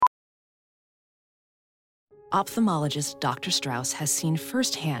Ophthalmologist Dr. Strauss has seen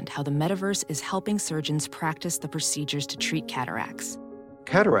firsthand how the metaverse is helping surgeons practice the procedures to treat cataracts.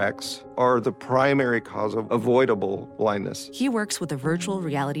 Cataracts are the primary cause of avoidable blindness. He works with a virtual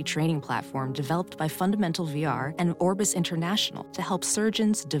reality training platform developed by Fundamental VR and Orbis International to help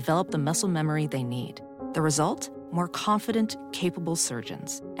surgeons develop the muscle memory they need. The result? More confident, capable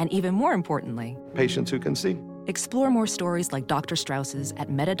surgeons. And even more importantly, Patients who can see. explore more stories like Dr. Strauss's at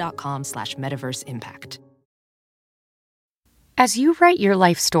meta.com/metaverseimpact. As you write your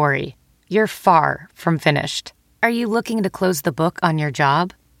life story, you're far from finished. Are you looking to close the book on your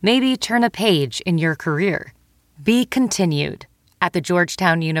job? Maybe turn a page in your career? Be continued at the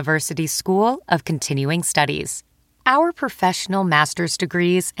Georgetown University School of Continuing Studies. Our professional master's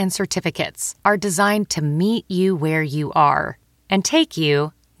degrees and certificates are designed to meet you where you are and take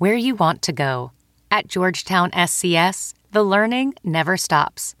you where you want to go. At Georgetown SCS, the learning never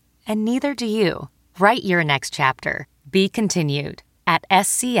stops, and neither do you. Write your next chapter. Be continued at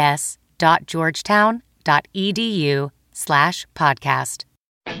scs.georgetown.edu/podcast.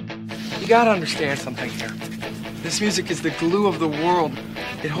 You gotta understand something here. This music is the glue of the world.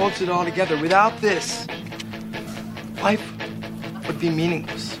 It holds it all together. Without this, life would be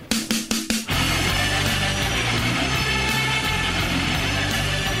meaningless.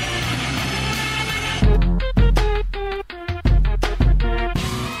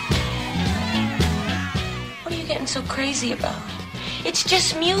 What are you getting so crazy about? It's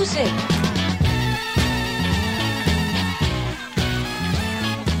just music.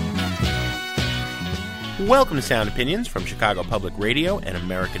 Welcome to Sound Opinions from Chicago Public Radio and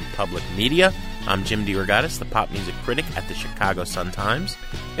American Public Media. I'm Jim DeRogatis, the pop music critic at the Chicago Sun-Times.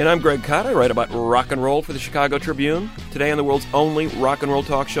 And I'm Greg Cott. I write about rock and roll for the Chicago Tribune. Today on the world's only rock and roll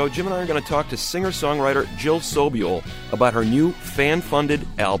talk show, Jim and I are going to talk to singer-songwriter Jill Sobule about her new fan-funded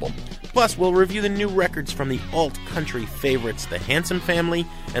album. Plus, we'll review the new records from the alt-country favorites, the Hanson Family,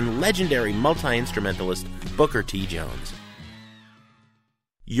 and legendary multi-instrumentalist Booker T. Jones.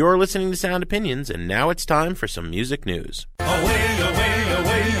 You're listening to Sound Opinions, and now it's time for some music news. Away, away,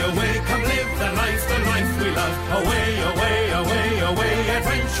 away, away, come live the life we love. Away, away, away, away,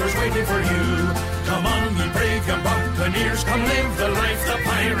 adventures waiting for you. Come on, ye brave young buccaneers, come live the life, the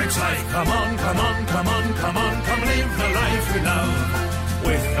pirate's life. Come on, come on, come on, come on, come live the life we love.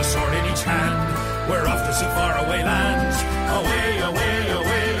 With a sword in each hand, we're off to see faraway lands. Away, away,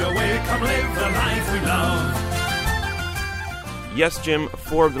 away, away, come live the life we love. Yes, Jim,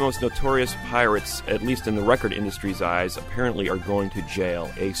 4 of the most notorious pirates, at least in the record industry's eyes, apparently are going to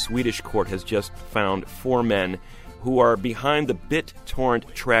jail. A Swedish court has just found 4 men who are behind the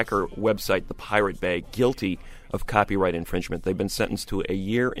BitTorrent tracker website, the Pirate Bay, guilty of copyright infringement. They've been sentenced to a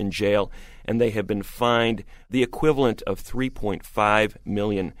year in jail, and they have been fined the equivalent of $3.5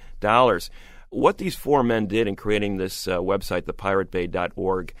 million. What these 4 men did in creating this website,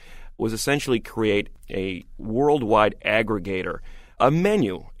 thepiratebay.org, was essentially create a worldwide aggregator, a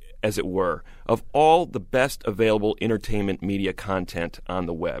menu, as it were, of all the best available entertainment media content on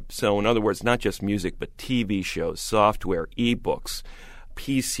the web. So, in other words, not just music, but TV shows, software, ebooks,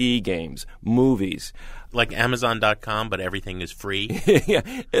 PC games, movies. Like Amazon.com, but everything is free? Yeah,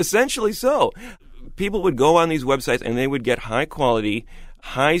 essentially so. People would go on these websites and they would get high-quality,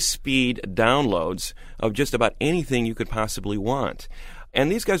 high-speed downloads of just about anything you could possibly want. And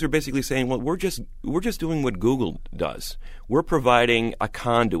these guys are basically saying, well, we're just doing what Google does. We're providing a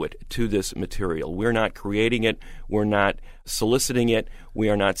conduit to this material. We're not creating it. We're not soliciting it. We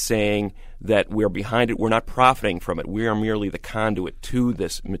are not saying that we're behind it. We're not profiting from it. We are merely the conduit to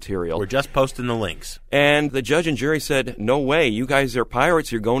this material. We're just posting the links. And the judge and jury said, no way. You guys are pirates.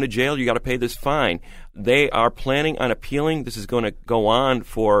 You're going to jail. You got to pay this fine. They are planning on appealing. This is going to go on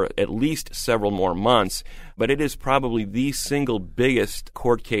for at least several more months. But it is probably the single biggest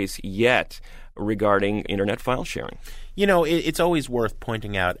court case yet regarding internet file sharing. You know, it's always worth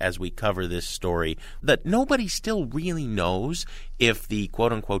pointing out as we cover this story that nobody still really knows if the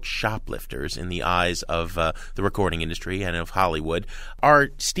quote-unquote shoplifters in the eyes of the recording industry and of Hollywood are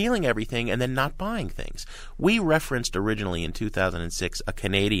stealing everything and then not buying things. We referenced originally in 2006 a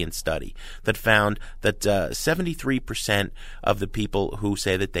Canadian study that found that 73% of the people who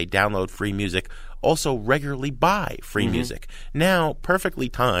say that they download free music also regularly buy free music. Now, perfectly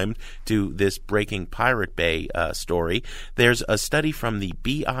timed to this breaking Pirate Bay story, story. There's a study from the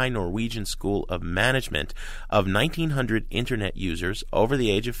BI Norwegian School of Management of 1,900 internet users over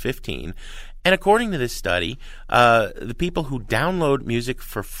the age of 15. And according to this study, the people who download music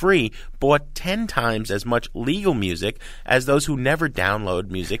for free bought 10 times as much legal music as those who never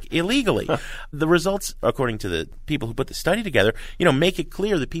download music illegally. The results, according to the people who put the study together, make it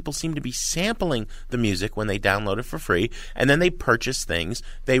clear that people seem to be sampling the music when they download it for free, and then they purchase things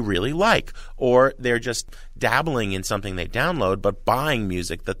they really like, or they're just dabbling in something they download but buying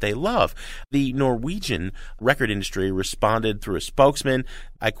music that they love. The Norwegian record industry responded through a spokesman.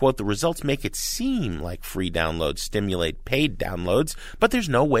 I quote, "The results make it seem like free downloads stimulate paid downloads, but there's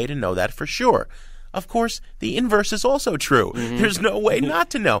no way to know that for sure." Of course, the inverse is also true. Mm-hmm. There's no way not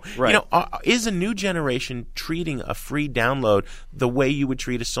to know. Right. Is a new generation treating a free download the way you would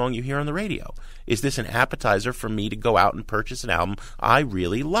treat a song you hear on the radio? Is this an appetizer for me to go out and purchase an album I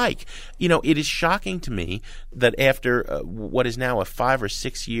really like? It is shocking to me that after what is now a 5 or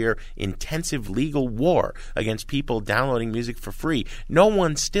 6 year intensive legal war against people downloading music for free, no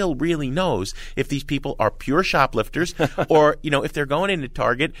one still really knows if these people are pure shoplifters or, if they're going into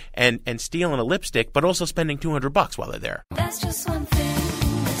Target and stealing a lipstick but also spending $200 while they're there. That's just one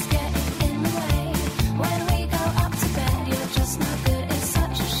thing that's getting in the way. When we go up to bed, you're just not good. It's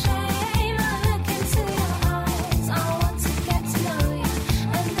such a shame. I look into your eyes. I want to get to know you.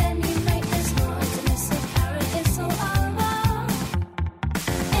 And then you make this noise and it's apparent it's all over.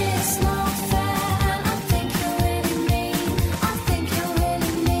 It's not fair and I think you're really mean. I think you're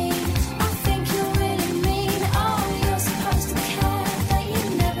really mean. I think you're really mean. Oh, you're supposed to care that you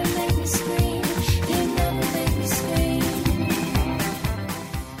never make me scream. You never make me scream.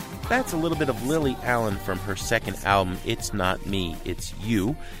 That's a little bit of Lily Allen from her second album, It's Not Me, It's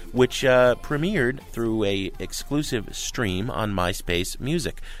You, which premiered through a exclusive stream on MySpace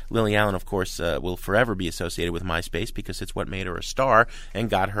Music. Lily Allen, of course, will forever be associated with MySpace because it's what made her a star and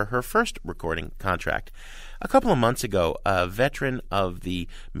got her first recording contract. A couple of months ago, a veteran of the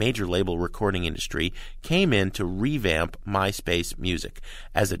major label recording industry came in to revamp MySpace Music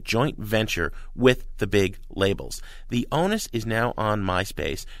as a joint venture with the big labels. The onus is now on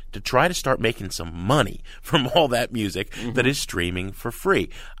MySpace to try to start making some money from all that music that is streaming for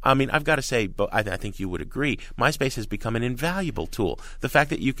free. I mean, I've got to say, but I think you would agree, MySpace has become an invaluable tool. The fact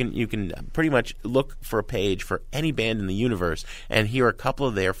that you can pretty much look for a page for any band in the universe and hear a couple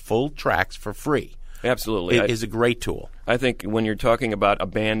of their full tracks for free. Absolutely. It is a great tool. I think when you're talking about a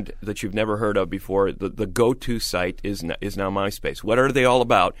band that you've never heard of before, the go-to site is now MySpace. What are they all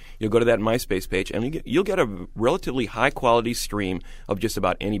about? You'll go to that MySpace page, and you'll get a relatively high-quality stream of just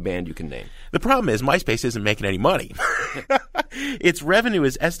about any band you can name. The problem is MySpace isn't making any money. Its revenue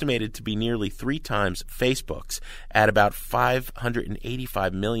is estimated to be nearly 3 times Facebook's at about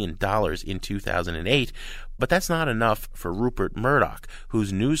 $585 million in 2008. But that's not enough for Rupert Murdoch,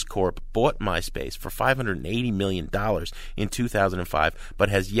 whose News Corp bought MySpace for $580 million in 2005, but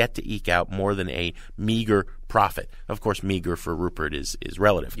has yet to eke out more than a meager profit. Of course, meager for Rupert is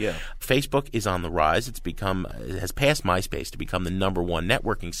relative. Yeah. Facebook is on the rise. It has passed MySpace to become the number one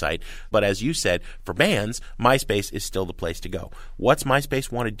networking site. But as you said, for bands, MySpace is still the place to go. What's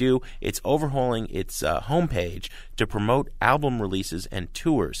MySpace want to do? It's overhauling its homepage to promote album releases and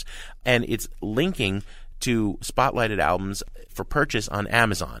tours. And it's linking to spotlighted albums for purchase on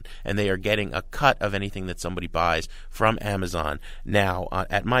Amazon, and they are getting a cut of anything that somebody buys from Amazon now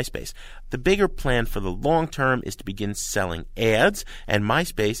at MySpace. The bigger plan for the long term is to begin selling ads, and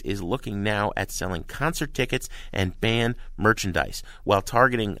MySpace is looking now at selling concert tickets and band merchandise while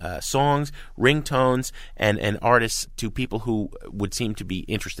targeting songs, ringtones, and artists to people who would seem to be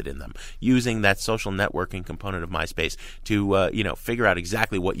interested in them, using that social networking component of MySpace to figure out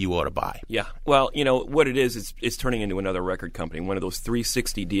exactly what you ought to buy. Yeah. Well, what it is, it's turning into another record company, one of those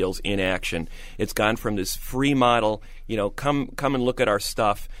 360 deals in action. It's gone from this free model, come and look at our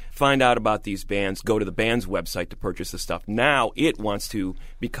stuff, find out about these bands, go to the band's website to purchase the stuff. Now it wants to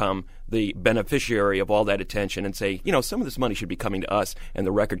become the beneficiary of all that attention and say, some of this money should be coming to us and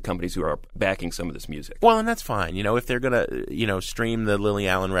the record companies who are backing some of this music. Well, and that's fine. If they're going to, stream the Lily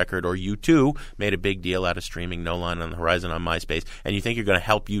Allen record, or U2 made a big deal out of streaming No Line on the Horizon on MySpace, and you think you're going to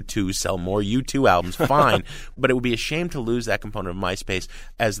help U2 sell more U2 albums, fine. But it would be a shame to lose that component of MySpace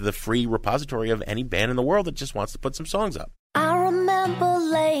as the free repository of any band in the world that just wants to put some songs up. I remember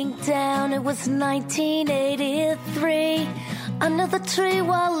laying down, it was 1983, under the tree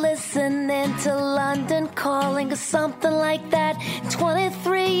while listening to London Calling or something like that.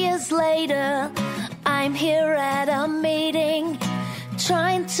 23 years later, I'm here at a meeting,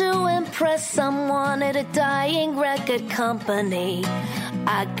 trying to impress someone at a dying record company.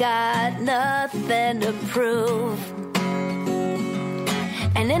 I got nothing to prove.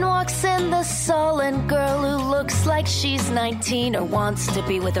 And in walks in the sullen girl who looks like she's 19 or wants to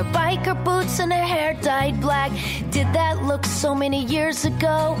be, with her biker boots and her hair dyed black. Did that look so many years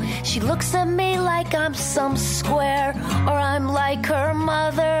ago? She looks at me like I'm some square, or I'm like her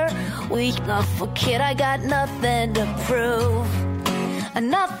mother. Weak enough a kid, I got nothing to prove.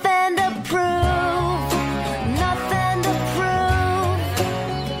 Nothing to prove. Nothing to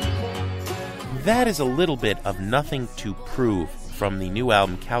prove. That is a little bit of Nothing to Prove from the new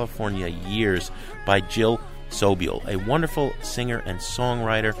album California Years by Jill Sobule, a wonderful singer and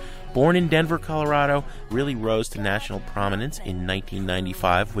songwriter. Born in Denver, Colorado, really rose to national prominence in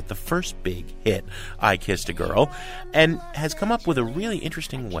 1995 with the first big hit, I Kissed a Girl, and has come up with a really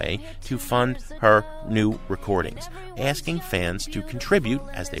interesting way to fund her new recordings, asking fans to contribute,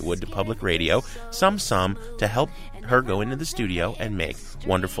 as they would to public radio, some sum to help her go into the studio and make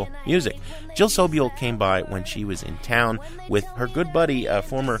wonderful music. Jill Sobule came by when she was in town with her good buddy,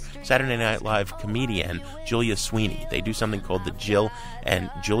 former Saturday Night Live comedian Julia Sweeney. They do something called the Jill and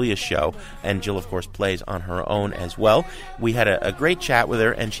Julia Show, and Jill, of course, plays on her own as well. We had a great chat with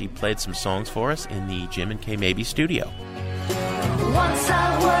her, and she played some songs for us in the Jim and Kay Mabie studio. Once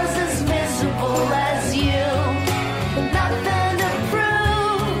I was as miserable as you. Nothing to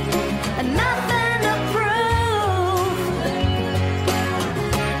prove. Nothing to prove.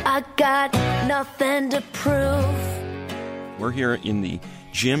 I got nothing to prove. We're here in the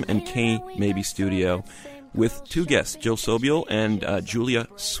Jim and Kay Mabie studio with two guests, Jill Sobule and Julia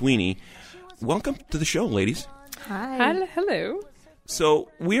Sweeney. Welcome to the show, ladies. Hi. Hello.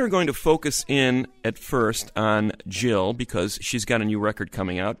 So we are going to focus in at first on Jill because she's got a new record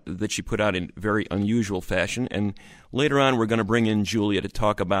coming out that she put out in very unusual fashion. And later on, we're going to bring in Julia to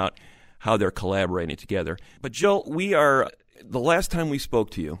talk about how they're collaborating together. But Jill, the last time we spoke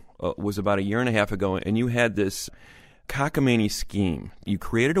to you was about a year and a half ago, and you had this cockamamie scheme. You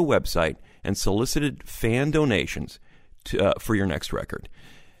created a website and solicited fan donations for your next record.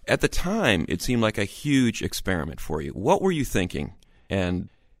 At the time, it seemed like a huge experiment for you. What were you thinking, and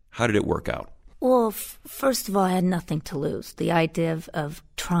how did it work out? Well, first of all, I had nothing to lose. The idea of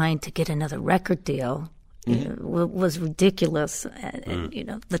trying to get another record deal was ridiculous. And,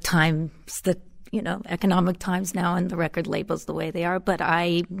 the times that, economic times now and the record labels the way they are. But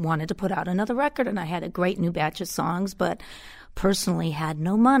I wanted to put out another record, and I had a great new batch of songs, but personally had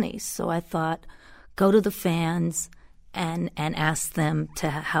no money. So I thought, go to the fans and ask them to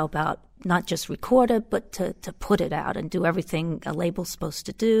help out, not just record it, but to put it out and do everything a label's supposed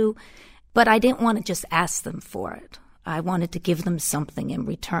to do. But I didn't want to just ask them for it. I wanted to give them something in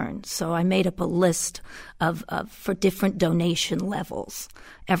return. So I made up a list for different donation levels,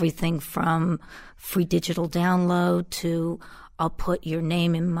 everything from free digital download to I'll put your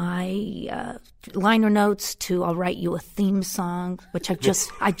name in my liner notes to I'll write you a theme song, which I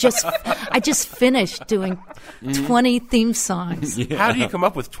just finished doing 20 theme songs. Yeah. How do you come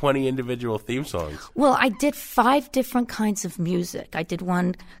up with 20 individual theme songs? Well, I did 5 different kinds of music. I did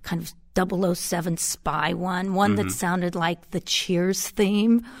one kind of 007 spy one that sounded like the Cheers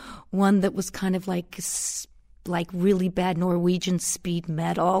theme, one that was kind of like really bad Norwegian speed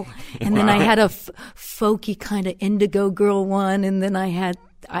metal, and then I had a folky kind of Indigo Girl one, and then I had,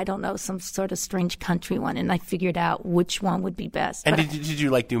 I don't know, some sort of strange country one, and I figured out which one would be best. And did you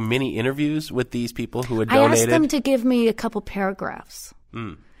like do mini interviews with these people who had donated? I asked them to give me a couple paragraphs,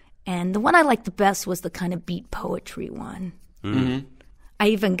 and the one I liked the best was the kind of beat poetry one. Mm-hmm. I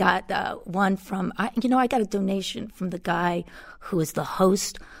even got one from, I got a donation from the guy who is the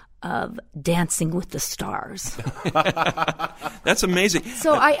host of Dancing with the Stars. That's amazing.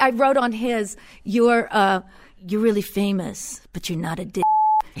 So I wrote on his, you're really famous, but you're not a dick.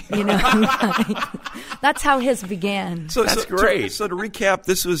 That's how his began. That's great. So to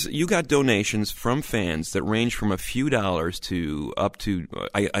recap, you got donations from fans that range from a few dollars to up to,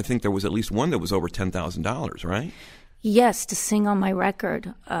 I think there was at least one that was over $10,000, right? Yes, to sing on my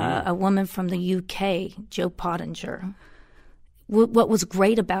record. A woman from the UK, Jo Pottinger. What was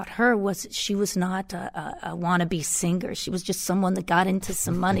great about her was she was not a wannabe singer. She was just someone that got into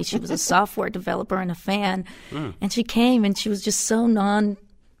some money. She was a software developer and a fan. And she came and she was just so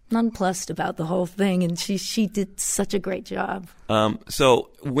nonplussed about the whole thing. And she did such a great job. So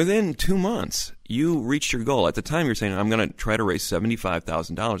within 2 months, you reached your goal. At the time, you were saying, I'm going to try to raise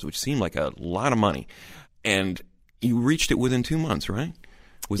 $75,000, which seemed like a lot of money. And you reached it within 2 months, right?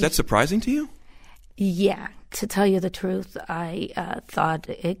 Was that surprising to you? Yeah. To tell you the truth, I thought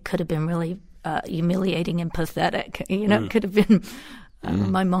it could have been really humiliating and pathetic. It could have been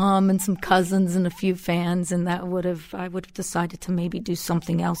my mom and some cousins and a few fans, and I would have decided to maybe do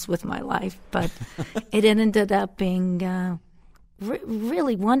something else with my life. But it ended up being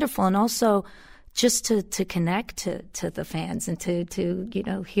really wonderful, and also just to connect to the fans and to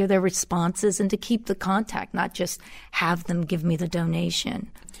hear their responses and to keep the contact, not just have them give me the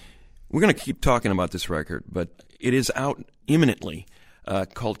donation. We're going to keep talking about this record, but it is out imminently,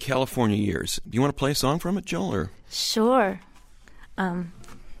 called California Years. Do you want to play a song from it, Joel? Or? Sure. Let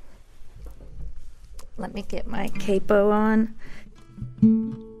me get my capo on.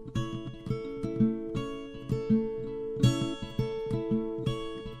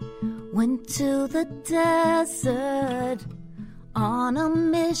 Went to the desert on a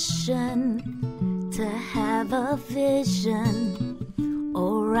mission to have a vision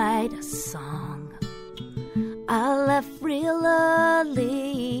or write a song. I left real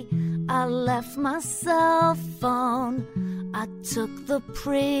early, I left my cell phone, I took the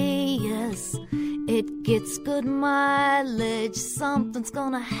Prius, it gets good mileage, something's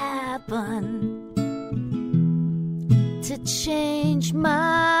gonna happen to change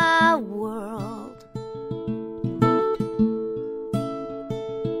my world.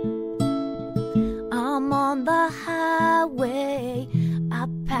 I'm on the highway, I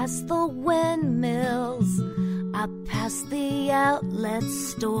pass the windmills, I pass the outlet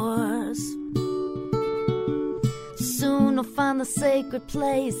stores. Soon I'll find the sacred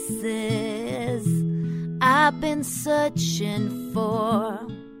places I've been searching for.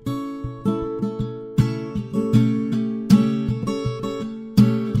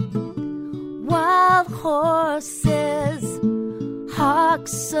 Wild horses,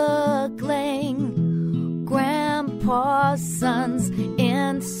 hawks circling, grandpa's son's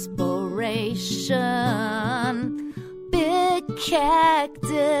inspiration. Big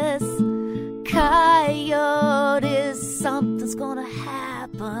cactus, coyotes, something's gonna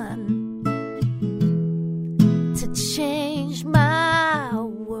happen to change my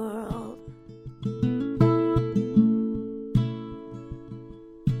world.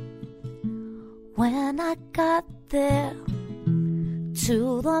 When I got there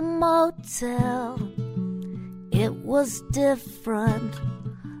to the motel, it was different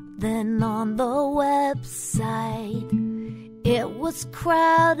than on the website. It was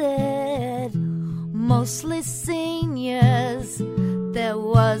crowded, mostly seniors. There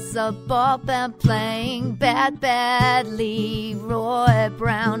was a ball band playing Bad Leroy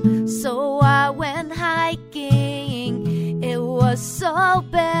Brown. So I went hiking, it was so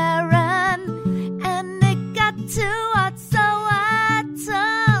barren, and it got too hot, so I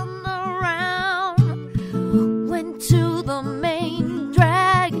turned around. Went to the main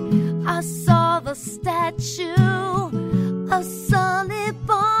drag, I saw the statue of Sonny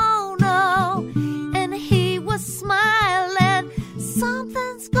Bono, and he was smiling.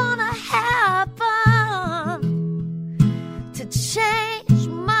 Something's gonna happen to change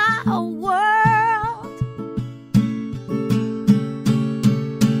my world.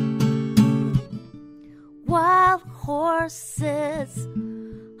 Wild horses,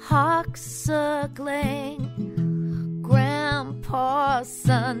 hawks circling, grandpa's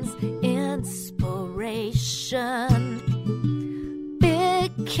son's inspiration.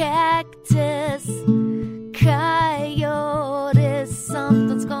 Big cactus, coyotes,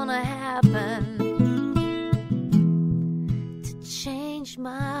 something's gonna happen to change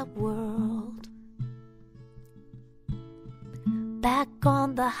my world. Back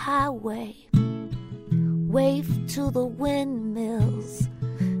on the highway, wave to the windmills,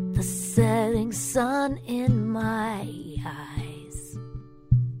 the setting sun in my eyes.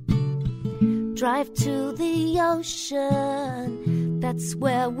 Drive to the ocean, that's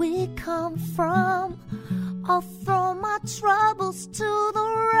where we come from. I'll throw my troubles to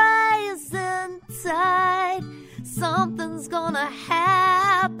the rising tide. Something's gonna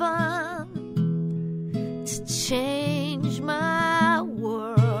happen to change my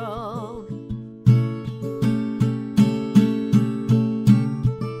world.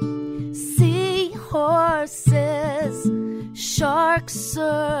 Seahorses, sharks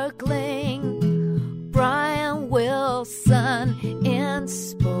circling, Brian Wilson,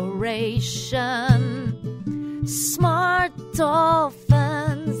 inspiration. Smart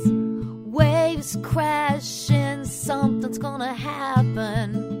dolphins, waves crashing, something's gonna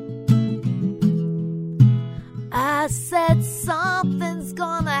happen. I said something's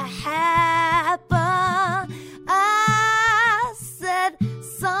gonna happen. I said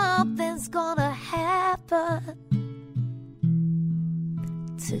something's gonna happen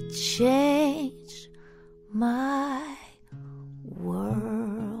to change my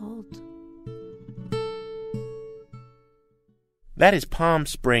world. That is Palm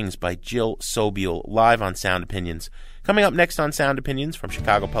Springs by Jill Sobule, live on Sound Opinions. Coming up next on Sound Opinions from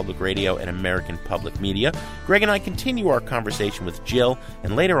Chicago Public Radio and American Public Media, Greg and I continue our conversation with Jill,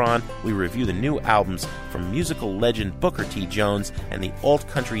 and later on, we review the new albums from musical legend Booker T. Jones and the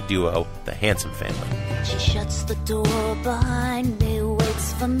alt-country duo, the Handsome Family. She shuts the door behind me,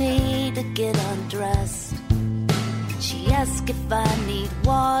 waits for me to get undressed. She asks if I need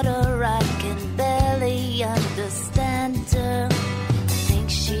water, I can barely understand her. I think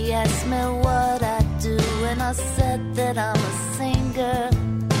she asked me what I do, and I said that I'm a singer.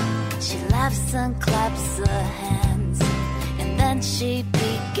 She laughs and claps her hands, and then she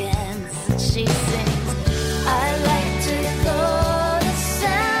begins, and she sings, I like to go to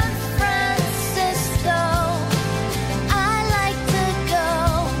San Francisco. I like to go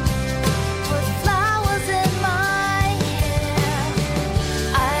put flowers in my hair.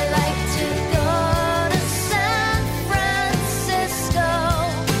 I like to go to San Francisco.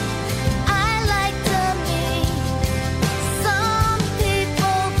 I like to meet some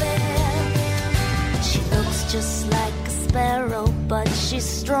people there. She looks just like a sparrow, but she's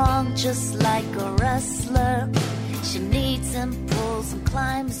strong just like a wrestler. She needs and pulls and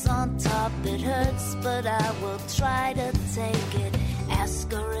climbs on top. It hurts, but I will try to take it.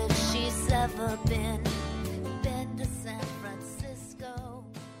 Ask her if she's ever been to San Francisco.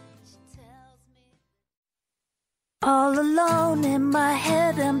 She tells me. All alone in my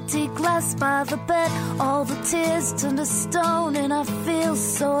head, empty glass by the bed. All the tears turn to stone and I feel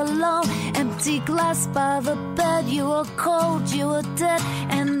so alone. Empty glass by the bed, you were cold, you were dead,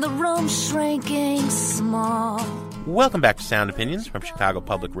 and the room shrinking small. Welcome back to Sound Opinions from Chicago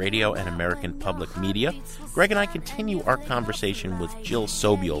Public Radio and American Public Media. Greg and I continue our conversation with Jill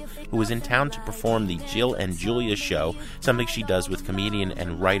Sobule, who is in town to perform the Jill and Julia show, something she does with comedian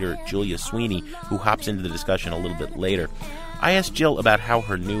and writer Julia Sweeney, who hops into the discussion a little bit later. I asked Jill about how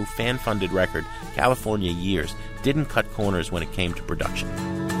her new fan-funded record, California Years, didn't cut corners when it came to production.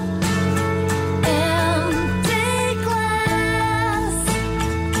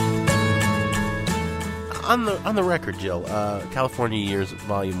 On the record, Jill, California Years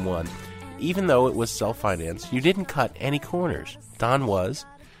Volume 1, even though it was self-financed, you didn't cut any corners. Don was,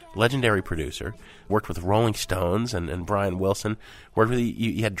 legendary producer, worked with Rolling Stones and Brian Wilson, worked with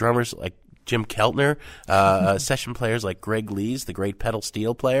you had drummers like Jim Keltner, session players like Greg Lees, the great pedal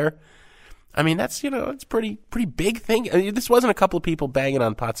steel player. I mean, that's, it's pretty big thing. I mean, this wasn't a couple of people banging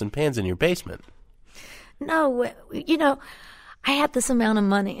on pots and pans in your basement. No, I had this amount of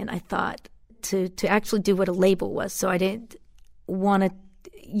money, and I thought to actually do what a label was. So I didn't want to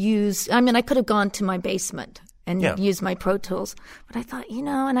use, I could have gone to my basement and used my Pro Tools. But I thought,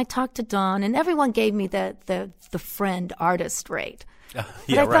 and I talked to Don, and everyone gave me the friend artist rate. But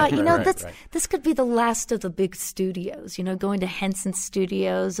I thought, this could be the last of the big studios, going to Henson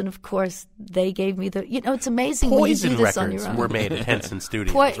Studios. And of course, they gave me it's amazing when you do this on your own. Poison records were made at Henson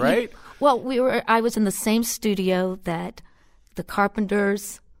Studios, right? Well, I was in the same studio that the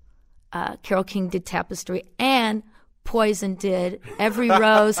Carpenters, Carole King did Tapestry, and Poison did Every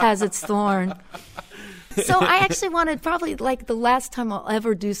Rose Has Its Thorn. So I actually wanted, probably like the last time I'll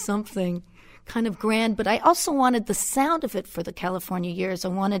ever do something kind of grand, but I also wanted the sound of it for the California Years. I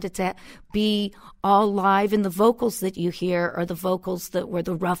wanted it to be all live, and the vocals that you hear are the vocals that were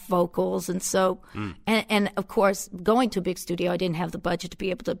the rough vocals. And so, and of course, going to a big studio, I didn't have the budget to be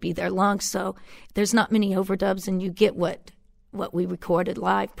able to be there long, so there's not many overdubs, and you get what we recorded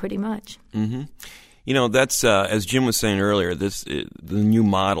live, pretty much. Mm-hmm. That's as Jim was saying earlier. The new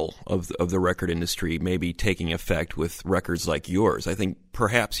model of the record industry may be taking effect with records like yours. I think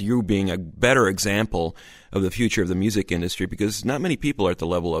perhaps you being a better example of the future of the music industry, because not many people are at the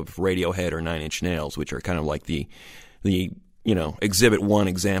level of Radiohead or Nine Inch Nails, which are kind of like the Exhibit 1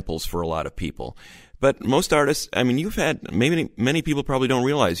 examples for a lot of people. But most artists, you've had, many people probably don't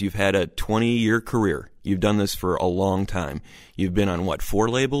realize you've had a 20-year career. You've done this for a long time. You've been on, 4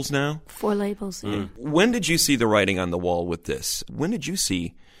 labels now? 4 labels, yeah. When did you see the writing on the wall with this? When did you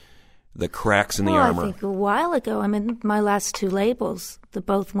see the cracks in the armor? I think a while ago. My last 2 labels, they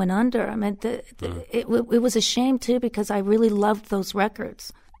both went under. It was a shame, too, because I really loved those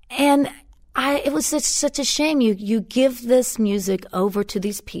records. And it was such a shame. You give this music over to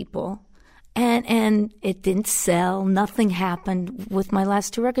these people, and it didn't sell. Nothing happened with my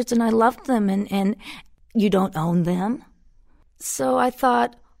last 2 records, and I loved them, and you don't own them. So I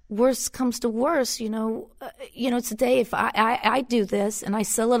thought, worst comes to worst, today if I do this and I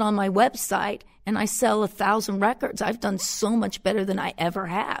sell it on my website and I sell 1,000 records, I've done so much better than I ever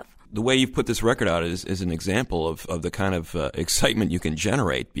have. The way you've put this record out is an example of the kind of excitement you can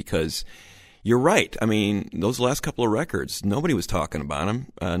generate, because you're right. I mean, those last couple of records, nobody was talking about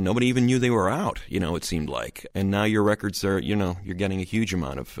them. Nobody even knew they were out, it seemed like. And now your records are, you're getting a huge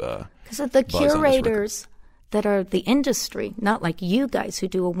amount of because of the curators that are the industry, not like you guys who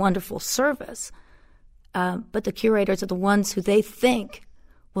do a wonderful service, but the curators are the ones who they think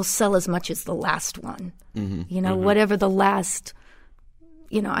will sell as much as the last one. Mm-hmm. Whatever the last,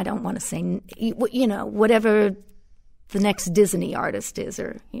 I don't want to say, whatever the next Disney artist is,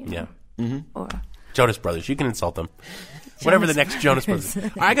 or or Jonas Brothers. You can insult them. Whatever the next Jonas Brothers.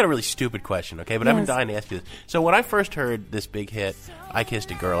 I got a really stupid question, okay? But I've been dying to ask you this. So when I first heard this big hit, I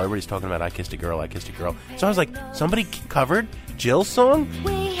Kissed a Girl, everybody's talking about I Kissed a Girl, I Kissed a Girl. So I was like, somebody covered Jill's song?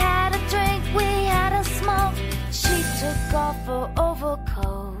 We had a drink, we had a smoke. She took off her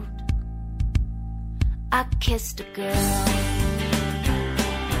overcoat. I kissed a girl.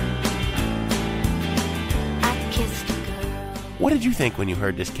 I kissed a girl. What did you think when you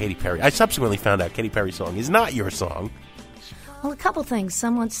heard this Katy Perry? I subsequently found out Katy Perry's song is not your song. Well, a couple things.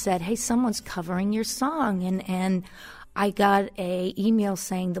 Someone said, hey, someone's covering your song. And I got a email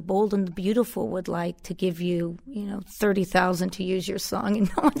saying the Bold and the Beautiful would like to give you, $30,000 to use your song, and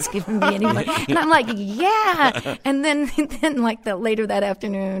no one's giving me any money. And I'm like, yeah. And then like later that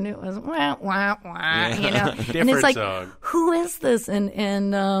afternoon, it was wah, wah, wah, and it's like, song. Who is this?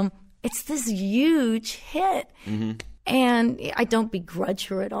 And it's this huge hit. Mm-hmm. And I don't begrudge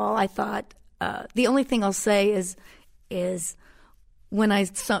her at all. I thought the only thing I'll say is when I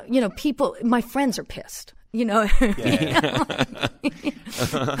saw, people, my friends are pissed. But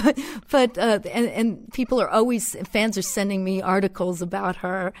people are always, fans are sending me articles about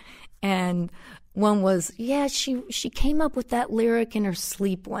her, and one was, she came up with that lyric in her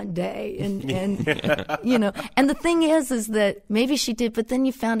sleep one day, and and the thing is that maybe she did, but then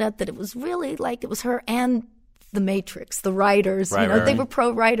you found out that it was really like it was her and the Matrix, the writers, they were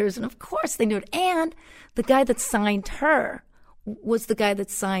pro writers, and of course they knew it, and the guy that signed her was the guy that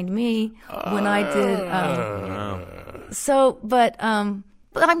signed me when I did. But I'm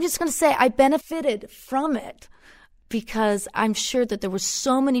just going to say I benefited from it because I'm sure that there were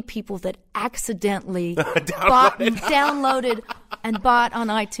so many people that accidentally downloaded and bought on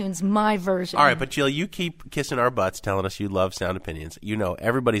iTunes my version. All right, but Jill, you keep kissing our butts telling us you love Sound Opinions.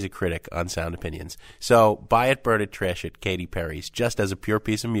 Everybody's a critic on Sound Opinions. So buy it, burn it, trash it, Katy Perry's, just as a pure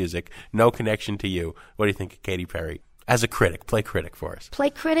piece of music, no connection to you. What do you think of Katy Perry? As a critic, play critic for us. Play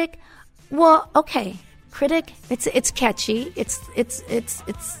critic? Well, okay. Critic, it's catchy. It's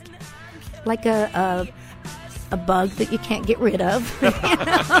like a bug that you can't get rid of.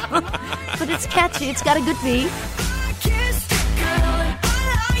 But it's catchy. It's got a good beat.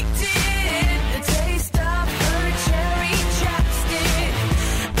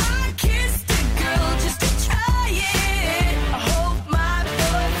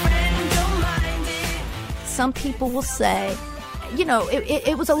 Some people will say,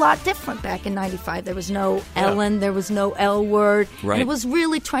 it was a lot different back in 95. There was no Ellen, there was no L word. Right. And it was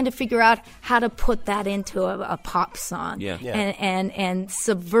really trying to figure out how to put that into a pop song. Yeah. And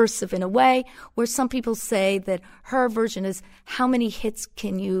subversive in a way, where some people say that her version is how many hits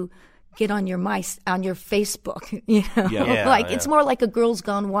can you get on your Facebook, it's more like a Girls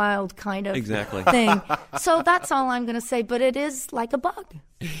Gone Wild kind of thing. So that's all I'm going to say, but it is like a bug.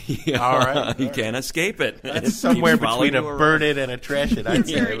 All right. You can't escape it. It's somewhere between a burn it and a trash it, I'd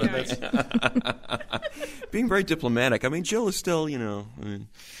say. Being very diplomatic. I mean, Jill is still, now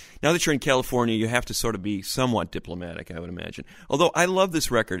that you're in California, you have to sort of be somewhat diplomatic, I would imagine. Although I love this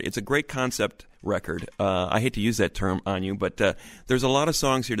record. It's a great concept record. I hate to use that term on you, but there's a lot of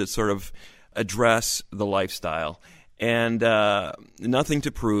songs here that sort of address the lifestyle. And Nothing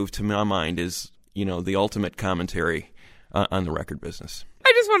to Prove, to my mind, is, the ultimate commentary on the record business.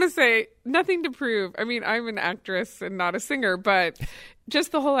 I just want to say, Nothing to Prove. I mean, I'm an actress and not a singer, but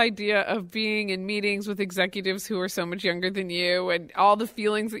just the whole idea of being in meetings with executives who are so much younger than you and all the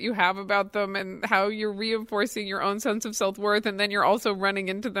feelings that you have about them and how you're reinforcing your own sense of self-worth, and then you're also running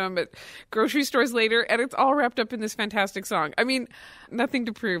into them at grocery stores later, and it's all wrapped up in this fantastic song. I mean, Nothing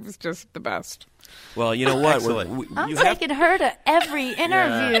to Prove is just the best. Well, you know what? I'm taking her to every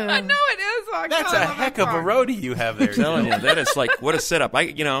interview. I know it is. Oh, That's God, a heck of a roadie you have there. I'm telling you, that is like, what a setup.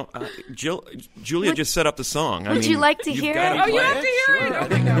 Julia just set up the song. Would you like to hear it? Oh, you have to hear it?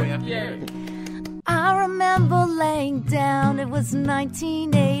 Okay, now we have to hear it. I remember laying down, it was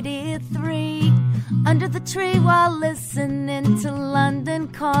 1983, under the tree while listening to London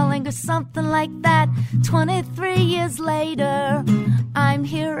Calling or something like that. 23 years later, I'm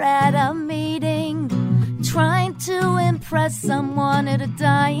here at a meeting, trying to impress someone at a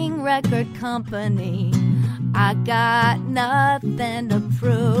dying record company. I got nothing to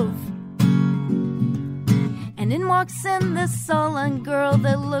prove. And in walks in this sullen girl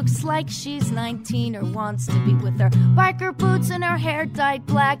that looks like she's 19 or wants to be, with her biker boots and her hair dyed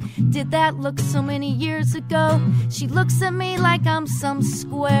black. Did that look so many years ago? She looks at me like I'm some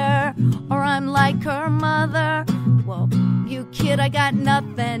square, or I'm like her mother. Well, you kid, I got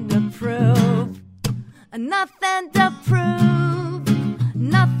nothing to prove. Nothing to prove.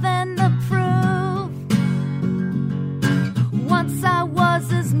 Nothing to prove. Once I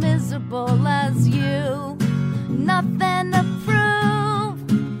was as miserable as you. Nothing to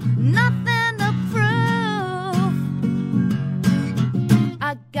prove. Nothing to prove.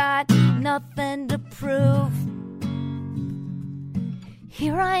 I got nothing to prove.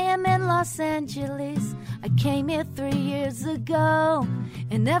 Here I am in Los Angeles. I came here 3 years ago,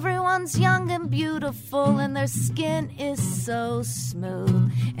 and everyone's young and beautiful, and their skin is so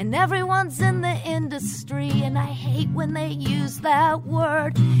smooth. And everyone's in the industry, and I hate when they use that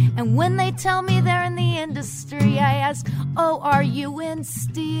word. And when they tell me they're in the industry, I ask, oh, are you in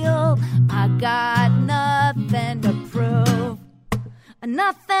steel? I got nothing to prove.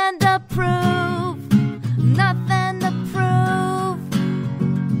 Nothing to prove. Nothing to prove.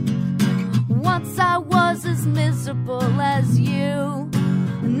 Once I was as miserable as you.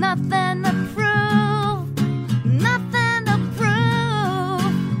 Nothing to prove. Nothing to prove.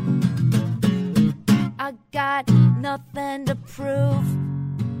 I got nothing to prove.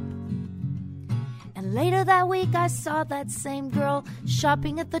 And later that week I saw that same girl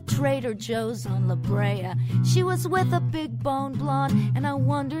shopping at the Trader Joe's on La Brea. She was with a big bone blonde, and I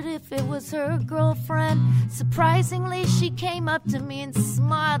wondered if it was her girlfriend. Surprisingly, she came up to me and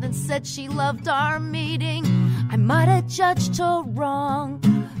smiled and said she loved our meeting. I might have judged her wrong,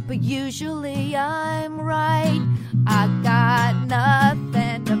 but usually I'm right. I got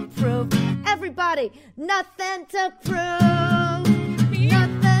nothing to prove. Everybody, nothing to prove.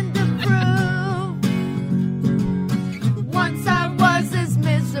 Nothing to prove. Once I was as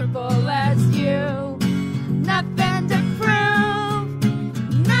miserable as you. Nothing to prove.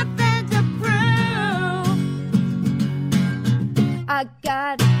 Nothing to prove. I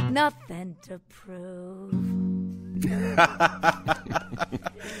got nothing to prove.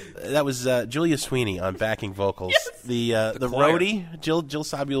 That was Julia Sweeney on backing vocals. Yes. The roadie, Jill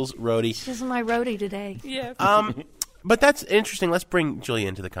Sobule's roadie. She's my roadie today. Yes. But that's interesting. Let's bring Julia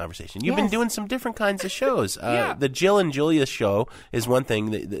into the conversation. You've been doing some different kinds of shows. Yeah. The Jill and Julia show is one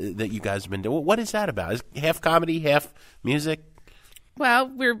thing that you guys have been doing. What is that about? Is it half comedy, half music? Well,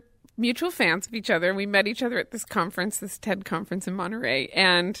 we're mutual fans of each other. We met each other at this conference, this TED conference in Monterey,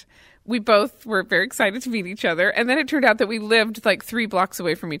 and we both were very excited to meet each other. And then it turned out that we lived like 3 blocks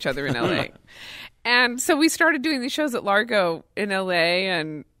away from each other in LA. And so we started doing these shows at Largo in LA,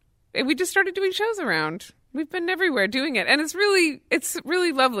 and we just started doing shows around. We've been everywhere doing it, and it's really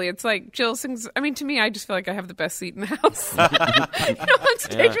lovely. It's like Jill sings. I mean, to me, I just feel like I have the best seat in the house on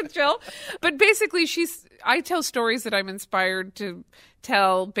stage with Jill. But basically, I tell stories that I'm inspired to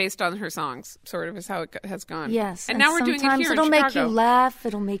tell based on her songs. Sort of is how it has gone. Yes, and now we're doing it here in Chicago. It'll make you laugh.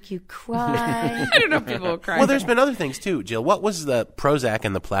 It'll make you cry. I don't know if people will cry. Well, there's been other things too, Jill. What was the Prozac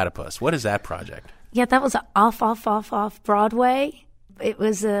and the Platypus? What is that project? Yeah, that was off Broadway. It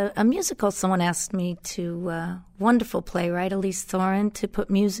was a musical. Someone asked me to, wonderful playwright, Elise Thorin, to put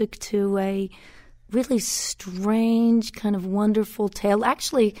music to a really strange, kind of wonderful tale.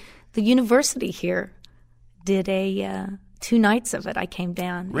 Actually, the university here did 2 nights of it. I came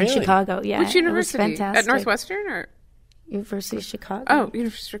down in Chicago. Yeah, which university? It was fantastic. At Northwestern or University of Chicago? Oh,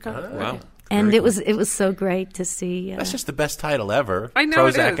 University of Chicago. Wow. And it was so great to see. That's just the best title ever. I know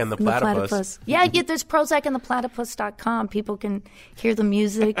Prozac it is. and the Platypus. Yeah, there's Prozac and the Platypus.com. People can hear the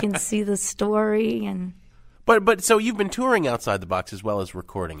music and see the story. And But so you've been touring outside the box as well as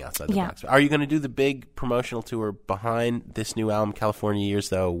recording outside the box. Are you going to do the big promotional tour behind this new album, California Years,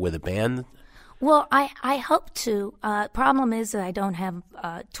 though, with a band? Well, I hope to. Problem is that I don't have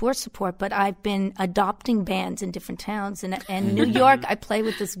tour support, but I've been adopting bands in different towns. And New York, I play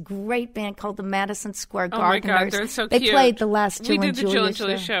with this great band called the Madison Square Gardeners. Oh my God, they're so they cute. They played the last Jill and Julia We did the Jill and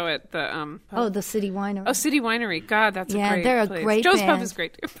Julia show at the the City Winery. Oh, City Winery. God, that's a great they're place. a great Joe's band. Pub is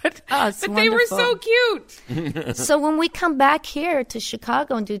great too, but it's they were so cute. So when we come back here to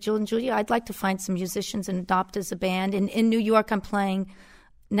Chicago and do Jill and Julia, I'd like to find some musicians and adopt as a band. In New York, I'm playing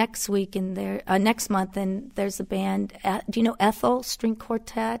next week next month, and there's a band. Do you know Ethel String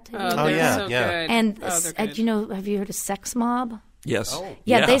Quartet? Oh, yeah, so good. And do you know? Have you heard of Sex Mob? Yes.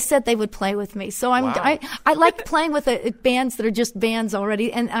 Yeah, they said they would play with me. So I like playing with bands that are just bands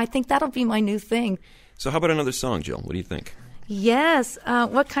already, and I think that'll be my new thing. So how about another song, Jill? What do you think? Yes.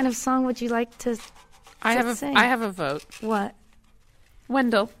 What kind of song would you like to sing? I have a vote. What?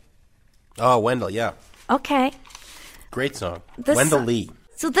 Wendell. Oh, Wendell, yeah. Okay. Great song. This- Wendell Lee.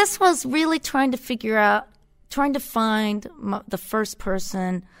 So this was really trying to find the first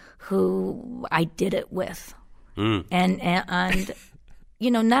person who I did it with. And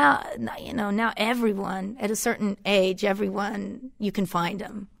now everyone at a certain age, everyone, you can find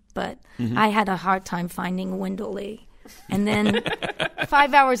them. But I had a hard time finding Wendell Lee. And then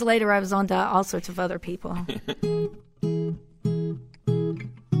 5 hours later, I was on to all sorts of other people.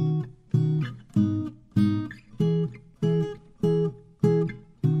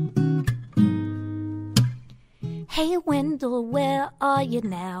 Hey Wendell, where are you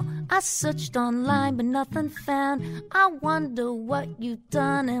now? I searched online but nothing found. I wonder what you've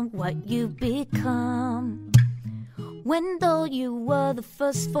done and what you've become. Wendell, you were the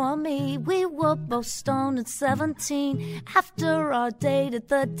first for me. We were both stoned at 17. After our date at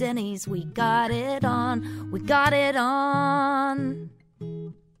the Denny's, we got it on. We got it on.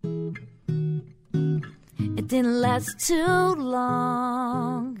 It didn't last too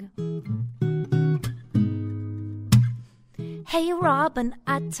long. Hey Robin,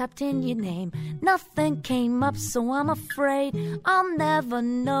 I typed in your name. Nothing came up, so I'm afraid I'll never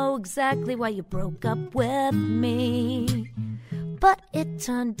know exactly why you broke up with me. But it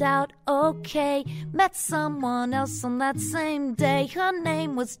turned out okay. Met someone else on that same day. Her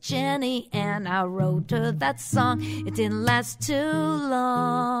name was Jenny, and I wrote her that song. It didn't last too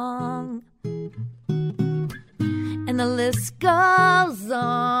long. And the list goes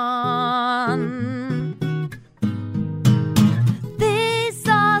on.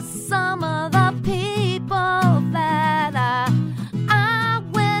 Some of the people that I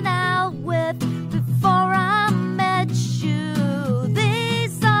went out with before I met you.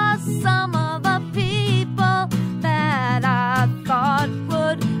 These are some of the people that I thought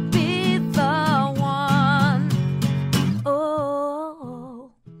would be the one.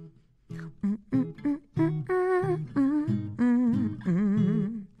 Oh.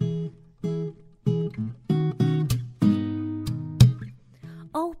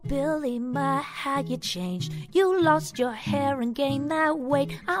 Oh, Billy, my, how you changed. You lost your hair and gained that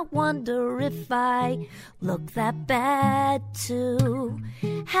weight. I wonder if I look that bad, too.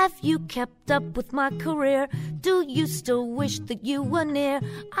 Have you kept up with my career? Do you still wish that you were near?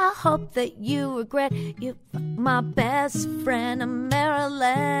 I hope that you regret you, my best friend,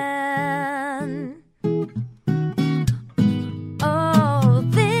 Marilyn. Oh,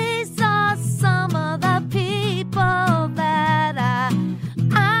 these are some of the people that I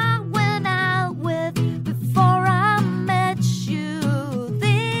went out with before I met you.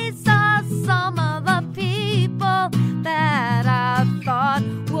 These are some of the people that I thought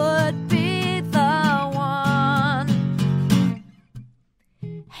would be the one.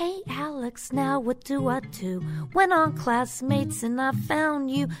 Hey Alex, now what do I do? Went on Classmates and I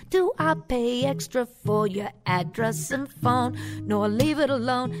found you. Do I pay extra for your address and phone? No, I leave it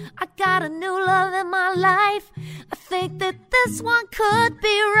alone. I got a new love in my life. I think that this one could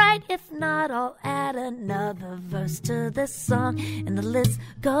be right. If not, I'll add another verse to this song. And the list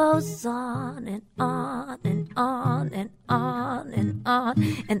goes on and on and on and on and on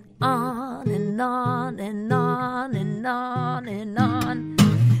and on and on and on and on and on.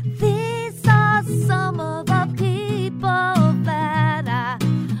 These are some of the people that I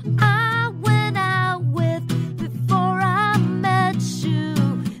went out with before I met you.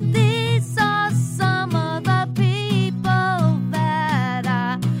 These are some of the people that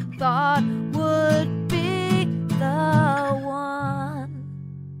I thought would be the one.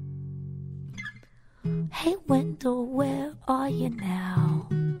 Hey Wendell, where are you now?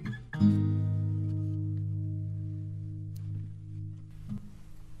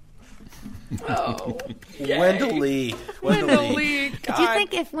 Oh, Wendell Lee. Wendell Lee. God. Do you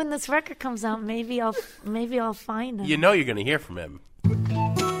think if when this record comes out, maybe I'll find him? You know you're going to hear from him.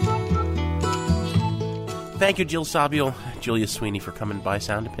 Thank you, Jill Sobule, Julia Sweeney, for coming by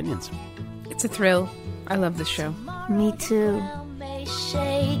Sound Opinions. It's a thrill. I love this show. Me too.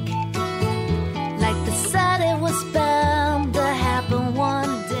 Shake like the said it was bound to happen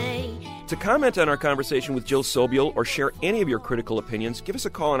one day. To comment on our conversation with Jill Sobule or share any of your critical opinions, give us a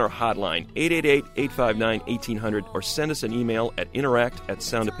call on our hotline, 888-859-1800, or send us an email at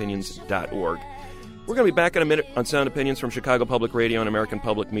interact@soundopinions.org. We're going to be back in a minute on Sound Opinions from Chicago Public Radio and American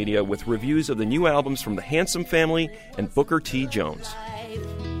Public Media with reviews of the new albums from the Handsome Family and Booker T. Jones.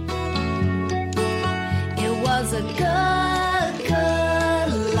 It was a good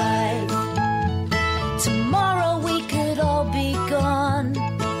life. Tomorrow we could all be gone.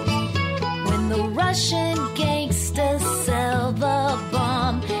 When the Russian gangsters sell the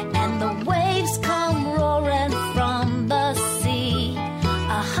bomb and the waves come roaring from the sea,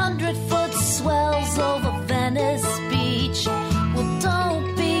 100-foot swells over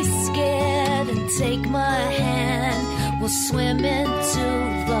take my hand, we'll swim into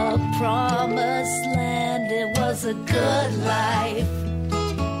the promised land. It was a good life.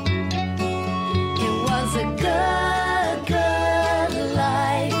 It was a good, good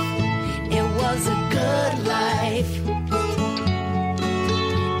life. It was a good life.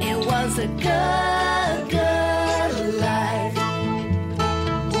 It was a good, good life.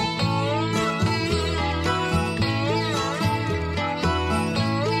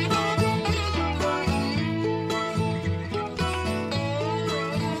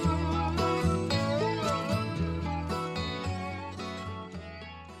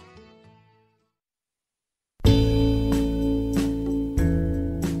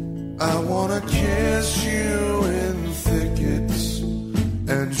 I wanna kiss you in thickets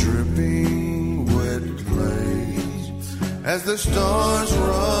and dripping wet clay as the stars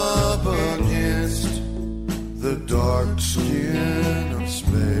rub against the dark skin of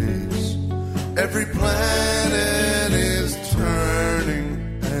space. Every planet is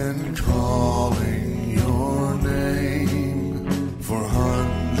turning and calling your name for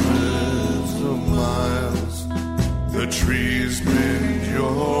hundreds of miles. The trees bend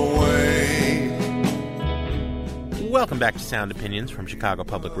your way. Welcome back to Sound Opinions from Chicago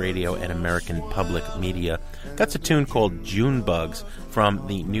Public Radio and American Public Media. That's a tune called June Bugs from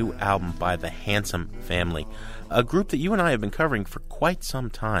the new album by the Handsome Family, a group that you and I have been covering for quite some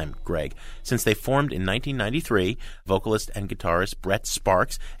time, Greg, since they formed in 1993, vocalist and guitarist Brett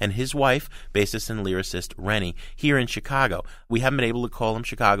Sparks and his wife, bassist and lyricist Rennie, here in Chicago. We haven't been able to call them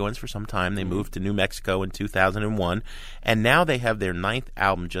Chicagoans for some time. They moved to New Mexico in 2001, and now they have their 9th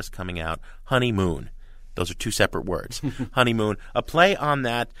album just coming out, Honeymoon. Those are two separate words. Honeymoon, a play on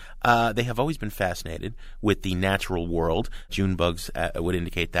that. They have always been fascinated with the natural world. June Bugs would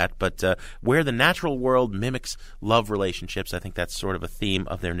indicate that. But where the natural world mimics love relationships, I think that's sort of a theme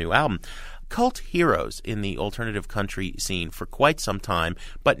of their new album. Cult heroes in the alternative country scene for quite some time,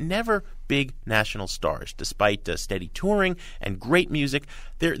 but never big national stars. Despite steady touring and great music,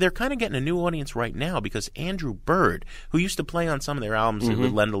 they're kind of getting a new audience right now because Andrew Bird, who used to play on some of their albums that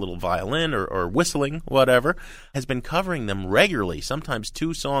would lend a little violin or whistling, whatever, has been covering them regularly, sometimes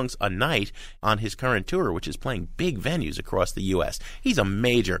 2 songs a night on his current tour, which is playing big venues across the U.S. He's a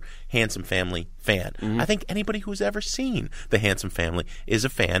major Handsome Family fan. I think anybody who's ever seen the Handsome Family is a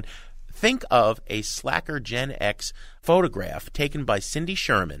fan. Think of a slacker Gen X photograph taken by Cindy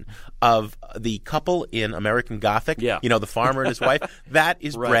Sherman of the couple in American Gothic, you know, the farmer and his wife. That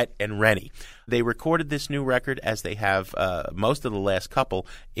is right. Brett and Rennie. They recorded this new record, as they have most of the last couple,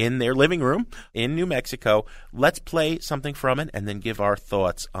 in their living room in New Mexico. Let's play something from it and then give our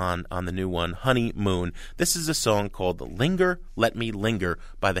thoughts on the new one, Honeymoon. This is a song called Linger, Let Me Linger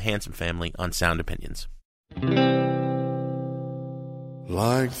by the Handsome Family on Sound Opinions.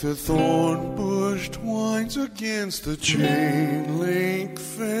 Like the thorn bush twines against the chain link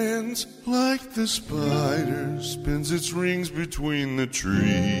fence, like the spider spins its rings between the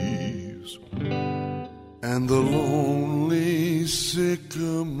trees, and the lonely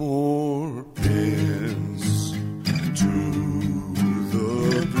sycamore bends to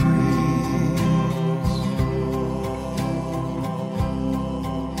the breeze.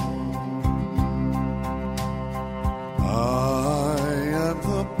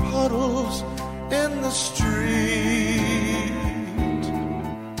 Puddles in the street,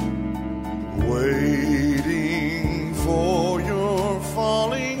 waiting for your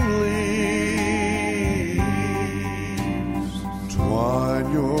falling leaves.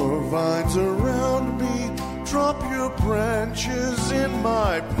 Twine your vines around me, drop your branches in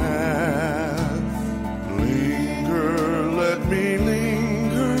my path. Linger, let me linger.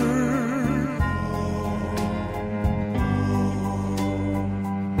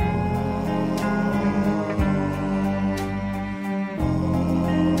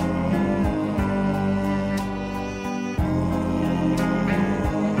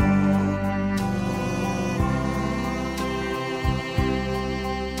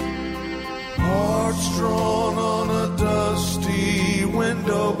 Drawn on a dusty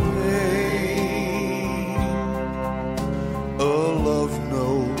window pane, a love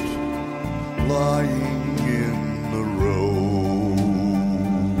note lying in the road,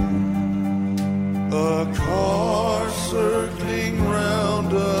 a car circling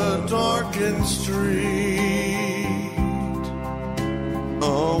round a darkened street,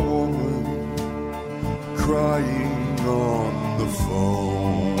 a woman crying on the phone.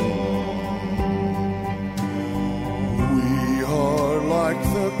 Like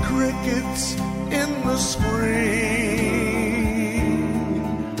the crickets in the spring,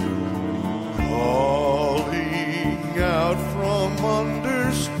 calling out from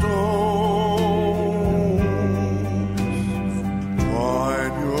under stone.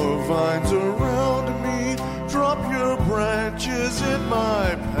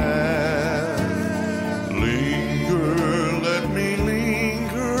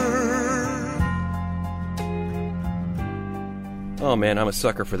 Oh man, I'm a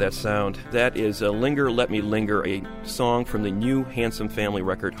sucker for that sound. That is Linger, Let Me Linger, a song from the new Handsome Family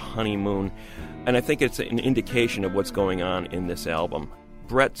record, Honeymoon. And I think it's an indication of what's going on in this album.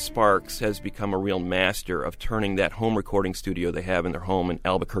 Brett Sparks has become a real master of turning that home recording studio they have in their home in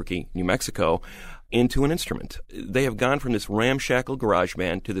Albuquerque, New Mexico, into an instrument. They have gone from this ramshackle garage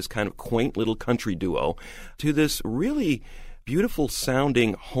band to this kind of quaint little country duo to this really beautiful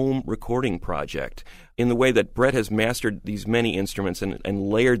sounding home recording project in the way that Brett has mastered these many instruments and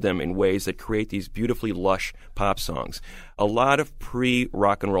layered them in ways that create these beautifully lush pop songs. A lot of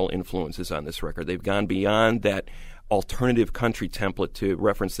pre-rock and roll influences on this record. They've gone beyond that alternative country template to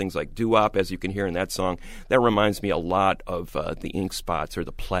reference things like doo-wop, as you can hear in that song. That reminds me a lot of the Ink Spots or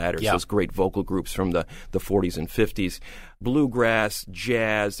the Platters, those great vocal groups from the 40s and 50s. Bluegrass,